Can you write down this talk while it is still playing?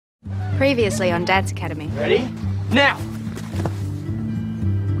Previously on Dad's Academy. Ready? Now!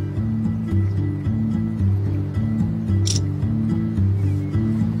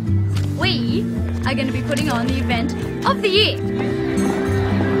 We are going to be putting on the event of the year. Can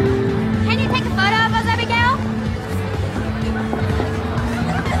you take a photo of us, Abigail?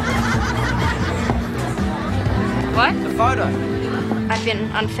 What? The photo. I've been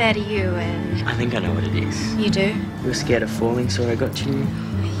unfair to you and... I think I know what it is. You do? You were scared of falling, so I got you.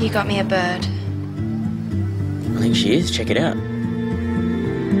 You got me a bird. I think she is. Check it out.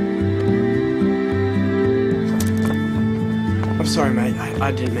 I'm sorry, mate.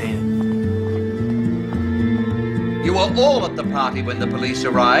 I didn't mean it. You were all at the party when the police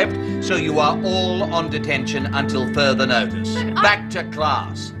arrived, so you are all on detention until further notice. Back to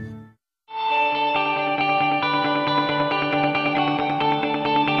class.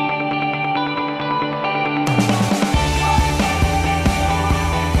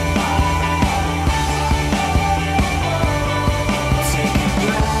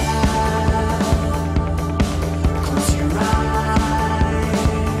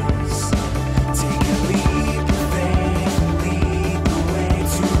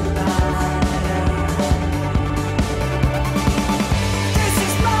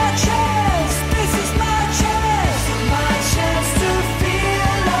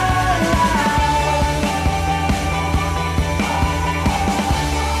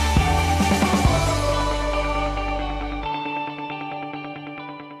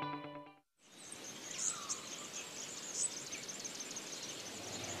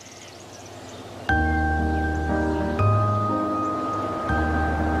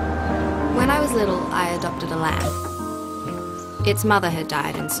 When I was little, I adopted a lamb. Its mother had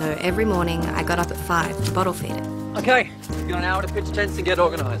died, and so every morning I got up at 5 to bottle feed it. Okay, you've got an hour to pitch tents and get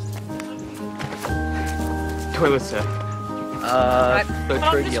organised. Toilet, sir. Go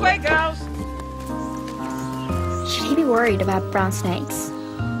through This way, girls. Should he be worried about brown snakes?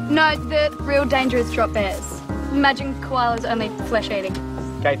 No, the real danger is drop bears. Imagine koalas only flesh eating.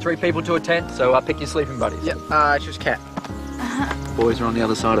 Okay, 3 people to a tent, so pick your sleeping buddies. Yep, it's just Cat. Boys are on the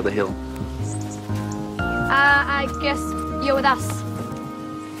other side of the hill. I guess you're with us.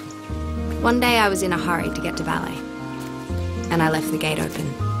 One day I was in a hurry to get to ballet, and I left the gate open.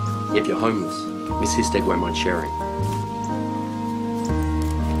 If you're homeless, Miss Histeg won't mind sharing.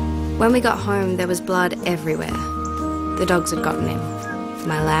 When we got home, there was blood everywhere. The dogs had gotten him.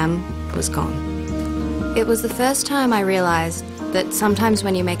 My lamb was gone. It was the first time I realized that sometimes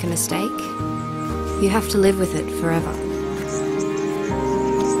when you make a mistake, you have to live with it forever.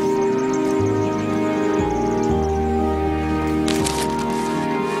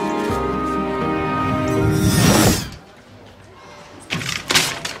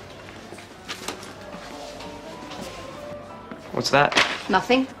 What's that?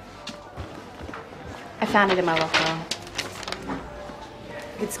 Nothing. I found it in my locker.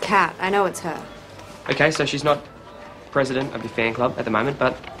 It's Kat. I know it's her. Okay, so she's not president of your fan club at the moment,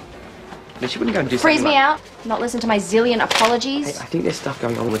 but she wouldn't go and do Freeze something me like... out. Not listen to my zillion apologies. Hey, I think there's stuff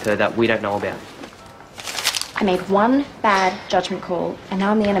going on with her that we don't know about. I made one bad judgment call, and now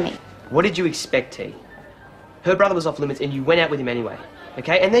I'm the enemy. What did you expect, T? Her brother was off limits and you went out with him anyway,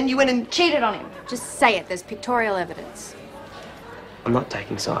 okay? And then you went and... Cheated on him. Just say it. There's pictorial evidence. I'm not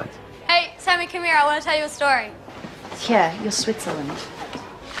taking sides. Hey, Sammy, come here. I want to tell you a story. Here, you're Switzerland.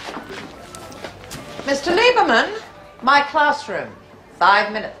 Mr. Lieberman, my classroom.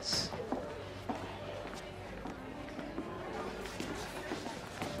 5 minutes.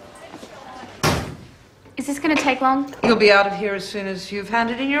 Is this going to take long? You'll be out of here as soon as you've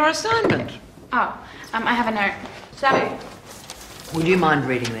handed in your assignment. Oh, I have a note. Sammy, would you mind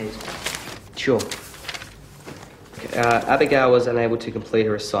reading these? Sure. Okay, Abigail was unable to complete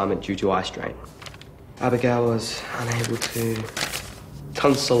her assignment due to eye strain. Abigail was unable to...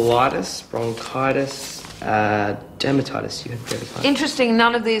 Tonsillitis, bronchitis, dermatitis. You had dermatitis. Interesting,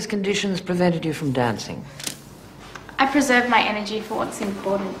 none of these conditions prevented you from dancing. I preserve my energy for what's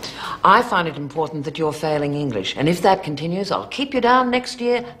important. I find it important that you're failing English, and if that continues, I'll keep you down next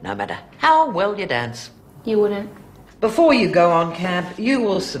year, no matter how well you dance. You wouldn't. Before you go on camp, you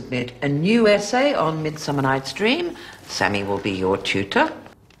will submit a new essay on Midsummer Night's Dream. Sammy will be your tutor.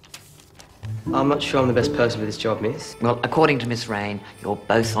 I'm not sure I'm the best person for this job, miss. Well, according to Miss Rain, you're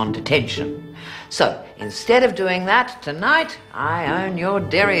both on detention. So, instead of doing that tonight, I own your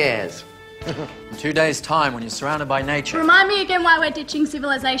derrieres. In 2 days' time, when you're surrounded by nature... Remind me again why we're ditching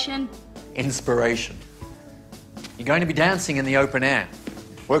civilization. Inspiration. You're going to be dancing in the open air,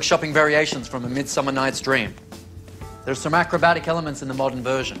 workshopping variations from A Midsummer Night's Dream. There's some acrobatic elements in the modern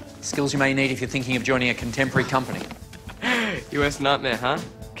version, skills you may need if you're thinking of joining a contemporary company. US nightmare, huh?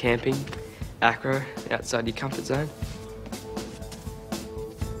 camping, acro, outside your comfort zone.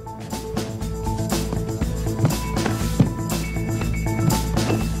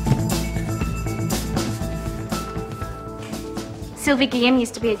 Sylvie Guillaume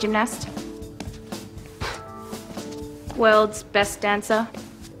used to be a gymnast. World's best dancer.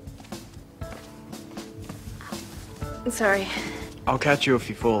 Sorry. I'll catch you if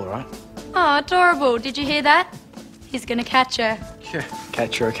you fall, alright? Oh, adorable. Did you hear that? He's gonna catch her. Yeah.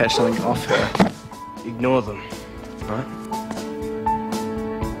 Catch her or catch something off her. Ignore them, alright?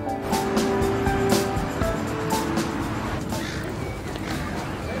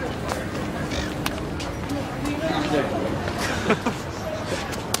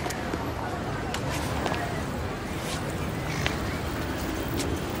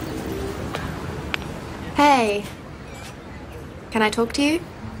 Hey, can I talk to you?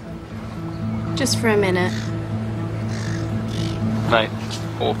 Just for a minute. Mate,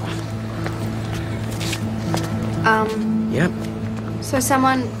 awful. Yep. So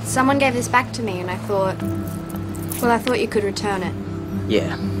someone gave this back to me and I thought you could return it.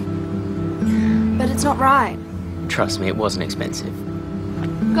 Yeah. But it's not right. Trust me, it wasn't expensive.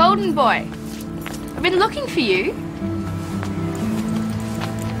 Golden boy. I've been looking for you.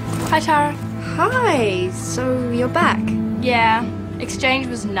 Hi, Tara. Hi, so you're back? Yeah, exchange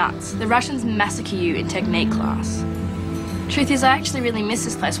was nuts. The Russians massacre you in technique class. Truth is, I actually really missed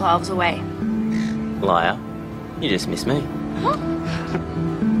this place while I was away. Liar. You just missed me. Huh?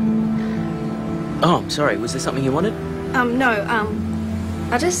 Oh, I'm sorry. Was there something you wanted? No,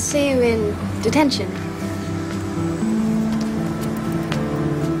 I'll just see you in detention.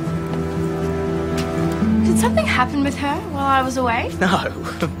 Did something happen with her while I was away? No.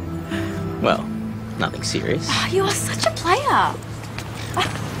 Well, nothing serious. Oh, you are such a player.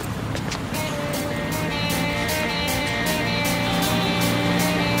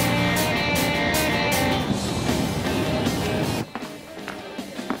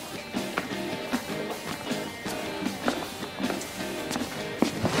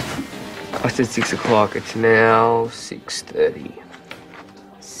 I said 6 o'clock, it's now 6:30.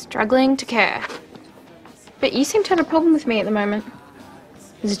 Struggling to care. But you seem to have a problem with me at the moment.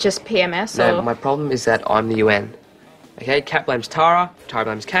 Is it just PMS No, or...? my problem is that I'm the UN. Okay, Kat blames Tara, Tara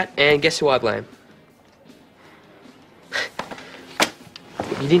blames Kat, and guess who I blame?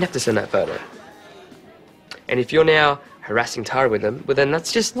 You didn't have to send that photo. And if you're now harassing Tara with them, well then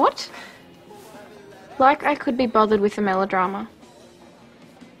that's just... What? Like I could be bothered with a melodrama.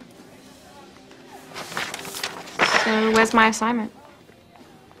 So where's my assignment?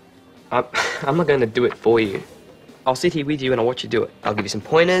 I'm not going to do it for you. I'll sit here with you and I'll watch you do it. I'll give you some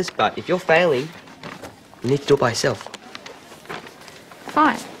pointers, but if you're failing, you need to do it by yourself.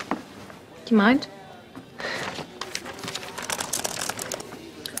 Fine. Do you mind?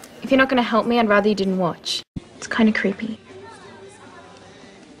 If you're not going to help me, I'd rather you didn't watch. It's kind of creepy.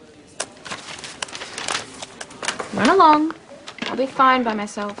 Run along. I'll be fine by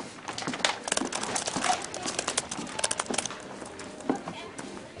myself.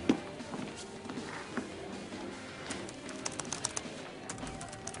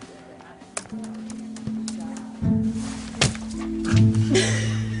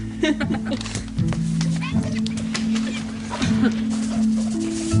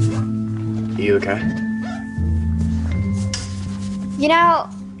 Are you okay? You know,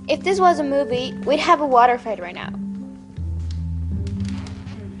 if this was a movie, we'd have a water fight right now.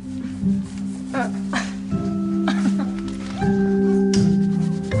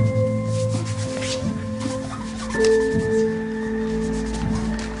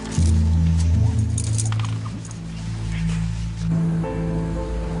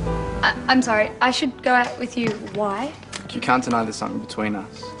 I'm sorry, I should go out with you. Why? You can't deny there's something between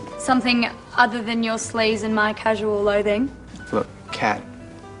us. Something other than your sleaze and my casual loathing? Look, Kat,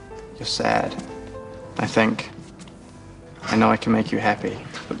 you're sad. I know I can make you happy.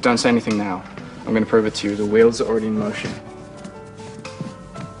 Look, don't say anything now. I'm going to prove it to you. The wheels are already in motion.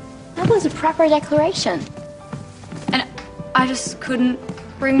 That was a proper declaration. And I just couldn't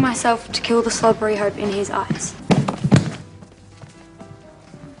bring myself to kill the slobbery hope in his eyes.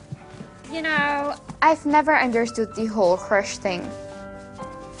 You know, I've never understood the whole crush thing.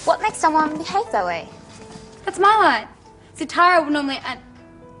 What makes someone behave that way? That's my line. See, Tara would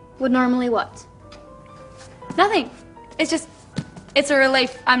normally what? Nothing. It's a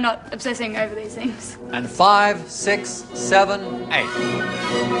relief I'm not obsessing over these things. And 5, 6, 7, 8.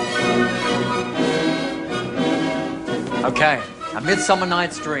 Okay, A Midsummer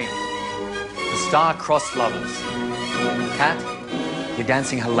Night's Dream. The star-crossed lovers. Kat, you're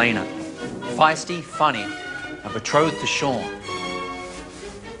dancing Helena. Feisty, funny, and betrothed to Sean.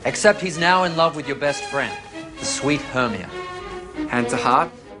 Except he's now in love with your best friend, the sweet Hermia. Hand to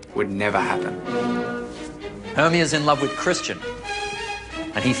heart would never happen. Hermia's in love with Christian,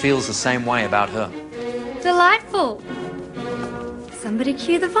 and he feels the same way about her. Delightful. Somebody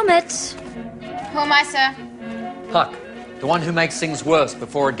cue the vomit. Who am I, sir? Huck, the one who makes things worse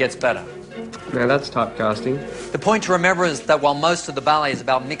before it gets better. Now that's typecasting. The point to remember is that while most of the ballet is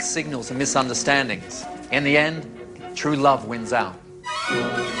about mixed signals and misunderstandings, in the end, true love wins out.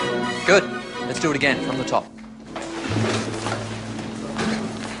 Good. Let's do it again from the top.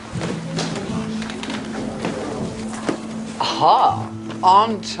 Aha!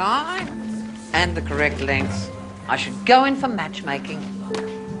 On time and the correct length. I should go in for matchmaking.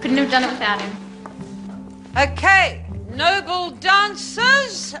 Couldn't have done it without him. Okay, noble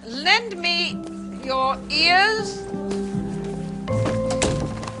dancers, lend me your ears.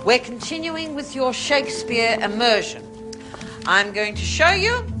 We're continuing with your Shakespeare immersion. I'm going to show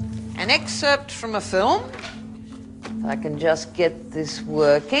you an excerpt from a film. If I can just get this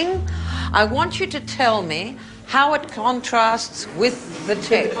working. I want you to tell me how it contrasts with the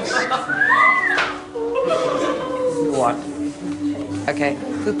text. What? Okay,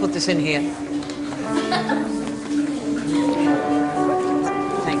 who put this in here?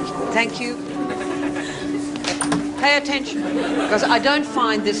 Thank you. Pay attention, because I don't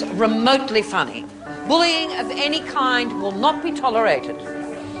find this remotely funny. Bullying of any kind will not be tolerated.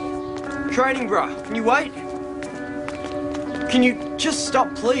 Training, bruh. Can you wait? Can you just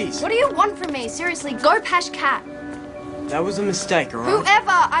stop, please? What do you want from me? Seriously, go Pash Cat. That was a mistake, alright? Whoever,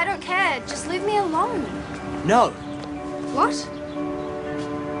 I don't care. Just leave me alone. No. What?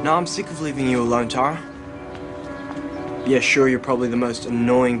 No, I'm sick of leaving you alone, Tara. Yeah, sure, you're probably the most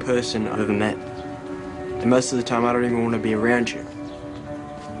annoying person I've ever met. And most of the time, I don't even want to be around you.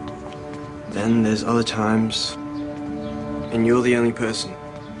 Then there's other times, and you're the only person.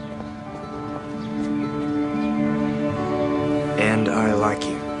 And I like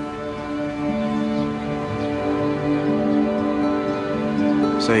you.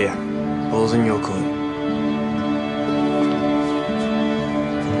 So yeah, ball's in your court.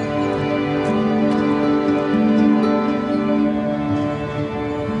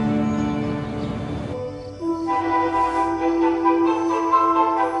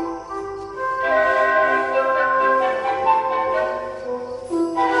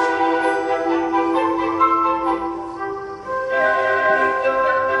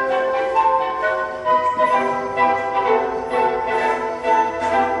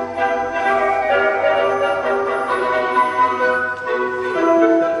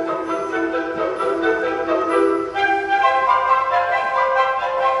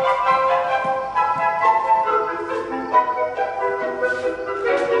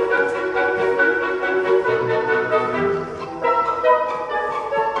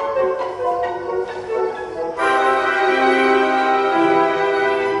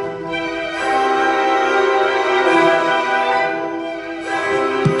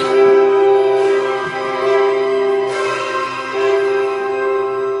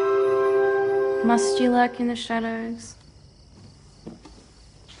 Must you lurk in the shadows?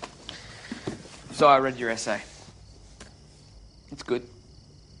 So I read your essay. It's good.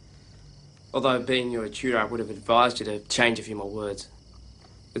 Although being your tutor, I would have advised you to change a few more words.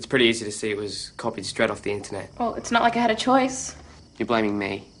 It's pretty easy to see it was copied straight off the internet. Well, it's not like I had a choice. You're blaming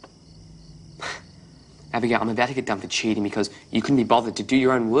me. Abigail, I'm about to get done for cheating because you couldn't be bothered to do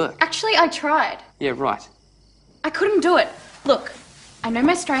your own work. Actually, I tried. Yeah, right. I couldn't do it. Look, I know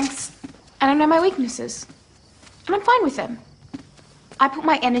my strengths, and I know my weaknesses. And I'm fine with them. I put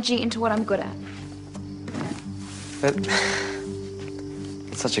my energy into what I'm good at. But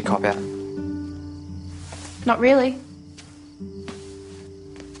it's such a cop-out. Not really.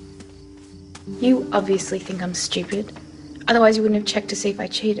 You obviously think I'm stupid. Otherwise you wouldn't have checked to see if I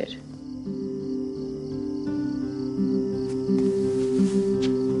cheated.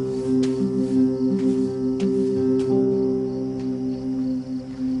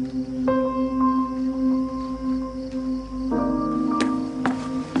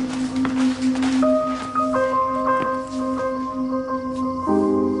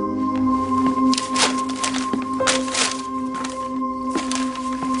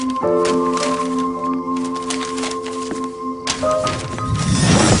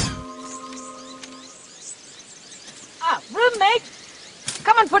 Roommate,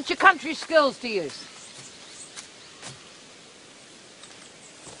 come and put your country skills to use.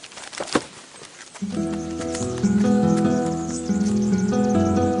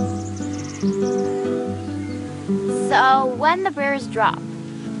 So, when the bears drop?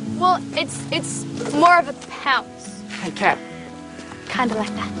 Well, it's more of a pounce. Hey, Cat. kinda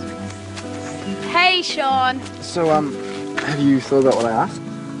like that. Hey, Sean. So, have you thought about what I asked?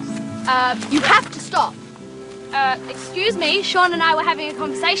 You have to stop. Excuse me, Sean and I were having a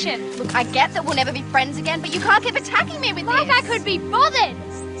conversation. Look, I get that we'll never be friends again, but you can't keep attacking me with Like this. I could be bothered.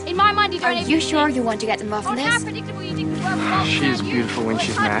 In my mind, you don't Are even you sure you want to get involved in on how this? predictable you think we were involved She's around you. beautiful when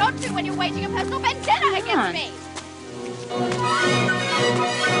she's Hard mad. not to when you're waging a personal vendetta against me.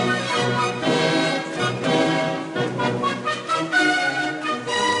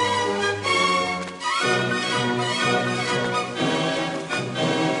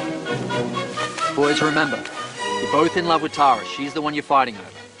 Boys, remember, you're both in love with Tara. She's the one you're fighting over.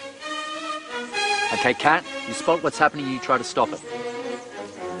 Okay, Kat, you spot what's happening, you try to stop it.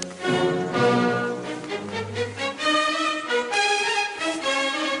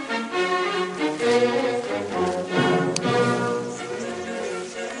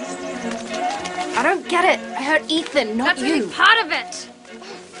 I don't get it. I hurt Ethan, not That's you. only part of it.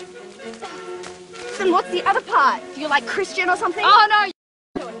 Then what's the other part? You're like Christian or something? Oh, no.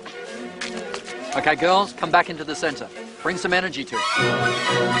 Okay, girls, come back into the center. Bring some energy to it.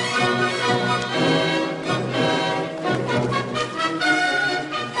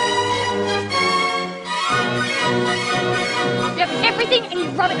 You have everything and you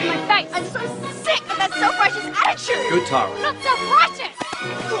rub it in my face. I'm so sick of that self-righteous attitude. Good, Tara. I'm not self-righteous.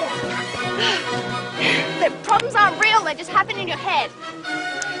 The problems aren't real, they just happen in your head.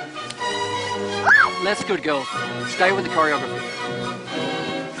 That's good, girls. Stay with the choreography.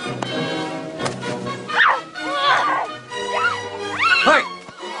 Hey!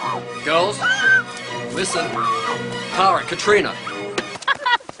 Girls, listen. Tara, Katrina.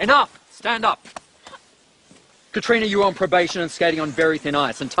 Enough! Stand up. Katrina, you're on probation and skating on very thin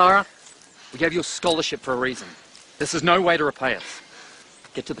ice. And Tara, we gave you a scholarship for a reason. This is no way to repay us.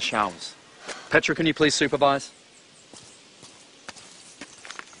 Get to the showers. Petra, can you please supervise?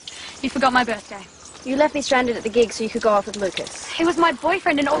 You forgot my birthday. You left me stranded at the gig so you could go off with Lucas. He was my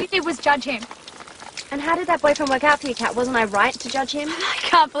boyfriend and all you did was judge him. And how did that boyfriend work out for you, Kat? Wasn't I right to judge him? I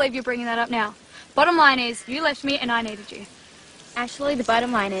can't believe you're bringing that up now. Bottom line is, you left me and I needed you. Actually, the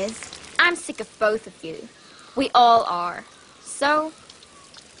bottom line is, I'm sick of both of you. We all are. So,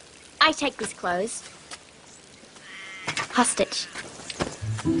 I take these clothes. Hostage.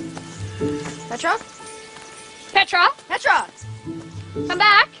 Petra? Petra, Petra! come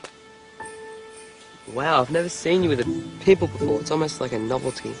back. Wow, I've never seen you with a pimple before. It's almost like a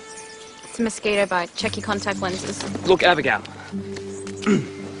novelty. It's a mosquito bite. Check your contact lenses. Look, Abigail.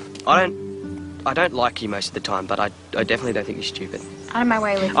 I don't like you most of the time, but I definitely don't think you're stupid. Out of my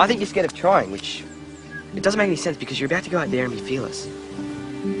way, Luke. I think you're scared of trying, which it doesn't make any sense because you're about to go out there and be fearless.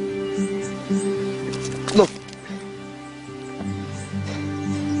 Look,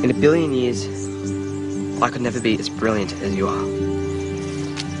 in a billion years, I could never be as brilliant as you are.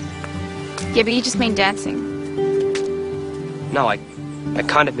 Yeah, but you just mean dancing. No, I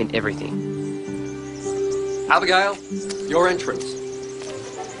kind of meant everything. Abigail, your entrance.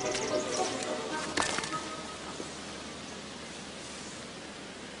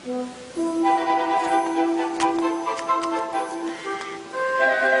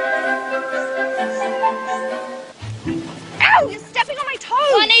 Ow! You're stepping on my toes!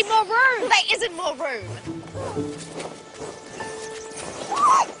 I need more room. There isn't more room.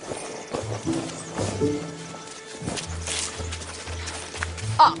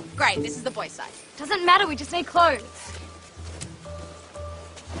 Oh, great. This is the boys' side. Doesn't matter, we just need clothes.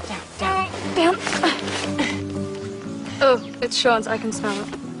 Down. Oh, it's Sean's, I can smell it.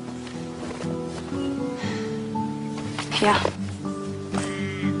 Yeah.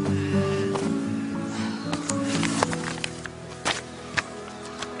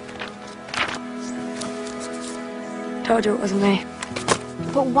 Told you it wasn't me.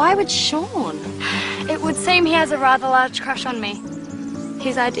 But why would Sean? It would seem he has a rather large crush on me.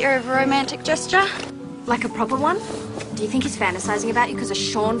 His idea of a romantic gesture? Like a proper one? Do you think he's fantasizing about you because a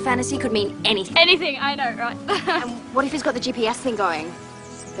Sean fantasy could mean anything? Anything, I know, right? And what if he's got the GPS thing going?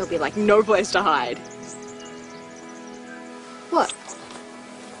 There'll be like no place to hide. What?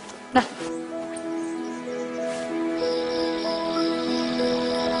 Nothing.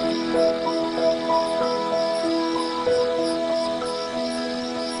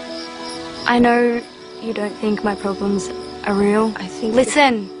 I know you don't think my problems are real. I think...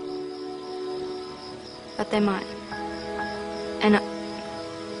 Listen! But they're mine. And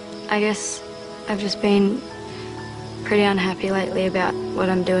I guess I've just been pretty unhappy lately about what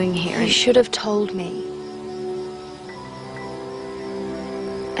I'm doing here. You should have told me.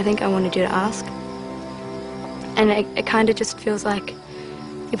 I think I wanted you to ask. And it kind of just feels like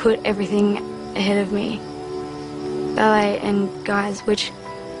you put everything ahead of me. ballet and guys, which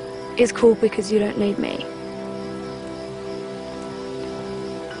is cool because you don't need me.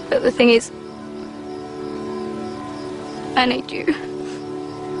 But the thing is, I need you.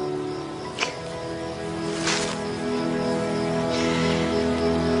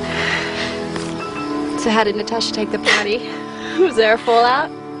 So how did Natasha take the party? Was there a fallout?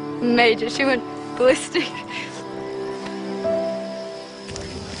 Major. She went ballistic.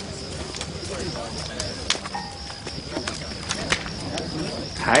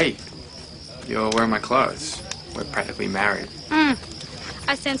 Hey, you're wearing my clothes. We're practically married.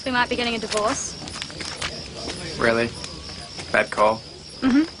 I sense we might be getting a divorce. Really? Bad call?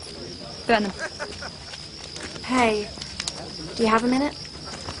 Burn them. Hey, do you have a minute?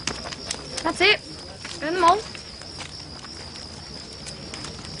 That's it. Burn them all.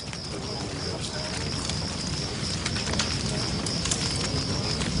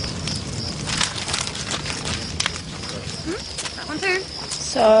 That one too.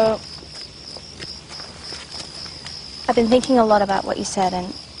 So, I've been thinking a lot about what you said,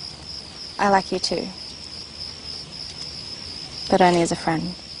 and I like you too. But only as a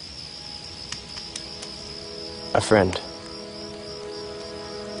friend. A friend.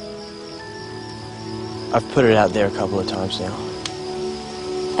 I've put it out there a couple of times now.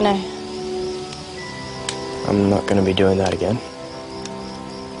 I know. I'm not going to be doing that again.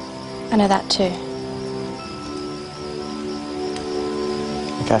 I know that too.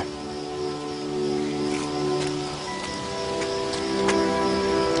 Okay.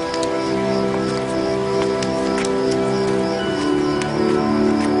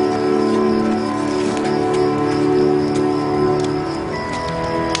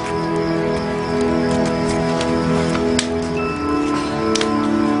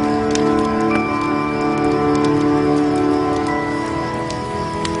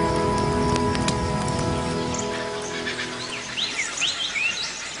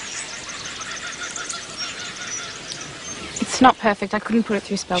 It's not perfect. I couldn't put it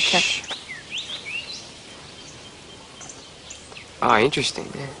through spell check. Oh, interesting.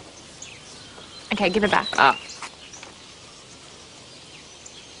 Yeah. Okay, give it back. Ah.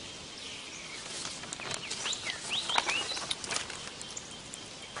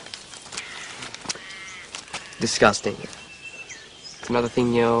 Disgusting. It's another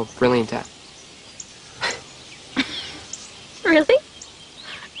thing you're brilliant at. Really?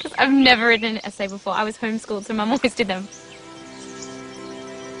 Because I've never written an essay before. I was homeschooled, so Mum always did them.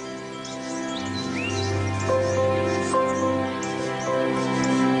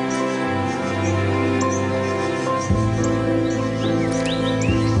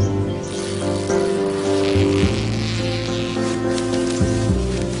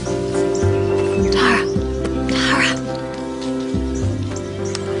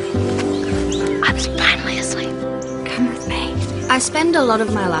 I spend a lot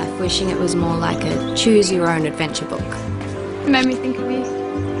of my life wishing it was more like a choose-your-own-adventure book. It made me think of you.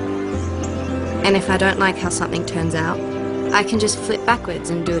 And if I don't like how something turns out, I can just flip backwards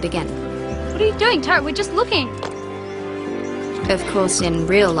and do it again. What are you doing, Tara? We're just looking. Of course, in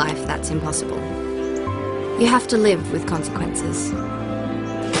real life, that's impossible. You have to live with consequences.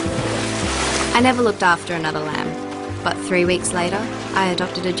 I never looked after another lamb, but 3 weeks later, I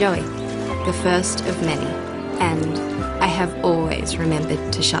adopted a joey, the first of many, and I have always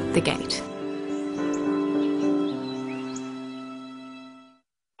remembered to shut the gate.